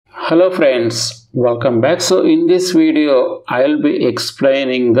Hello friends, welcome back. So in this video I'll be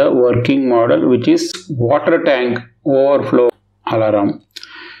explaining the working model, which is water tank overflow alarm.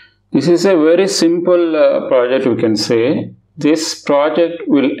 This is a very simple project, we can say. This project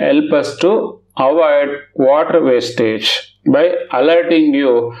will help us to avoid water wastage by alerting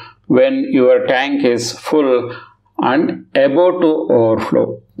you when your tank is full and about to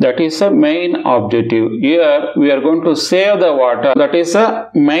overflow. That is the main objective. Here we are going to save the water. That is the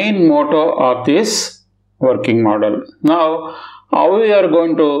main motto of this working model. Now, how we are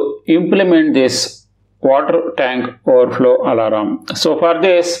going to implement this water tank overflow alarm? So for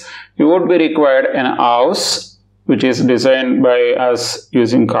this, you would be required an house, which is designed by us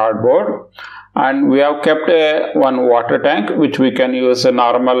using cardboard. And we have kept one water tank, which we can use a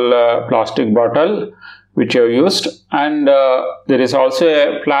normal plastic bottle, which you have used, and there is also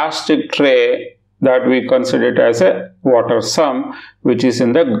a plastic tray that we consider it as a water sump, which is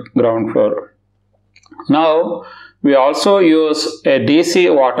in the ground floor. Now we also use a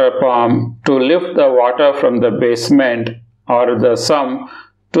DC water pump to lift the water from the basement or the sump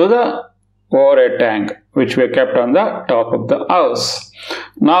to the overhead tank, which we kept on the top of the house.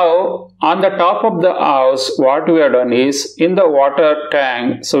 Now on the top of the house, what we have done is, in the water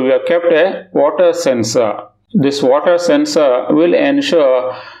tank, so we have kept a water sensor. This water sensor will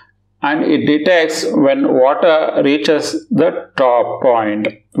ensure and it detects when water reaches the top point.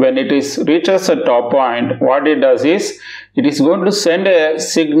 When it reaches the top point, what it does is, it is going to send a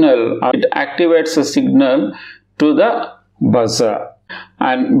signal. It activates a signal to the buzzer,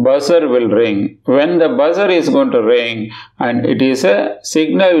 and buzzer will ring. When the buzzer is going to ring, and it is a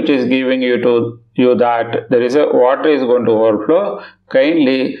signal which is giving you that there is a water is going to overflow,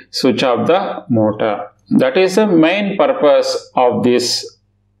 kindly switch off the motor. That is the main purpose of this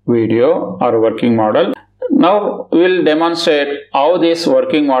video or working model. Now we will demonstrate how this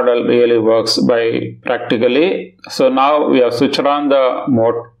working model really works by practically. So now we have switched on the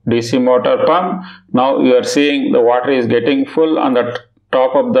DC motor pump. Now you are seeing the water is getting full on the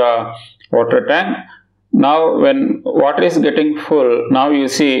top of the water tank. Now when water is getting full, now you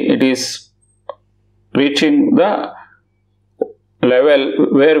see it is reaching the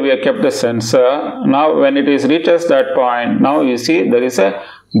level where we have kept the sensor. Now when it reaches that point, now you see there is a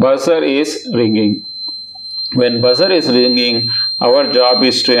buzzer is ringing. When buzzer is ringing, our job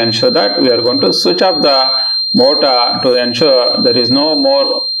is to ensure that we are going to switch off the motor to ensure there is no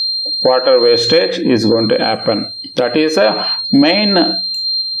more water wastage is going to happen. That is a main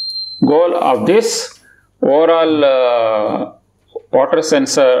goal of this overall water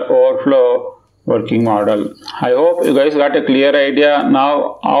sensor overflow working model. I hope you guys got a clear idea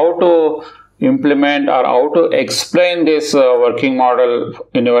now how to implement or how to explain this working model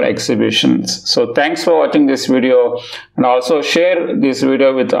in your exhibitions. So thanks for watching this video, and also share this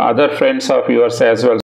video with other friends of yours as well.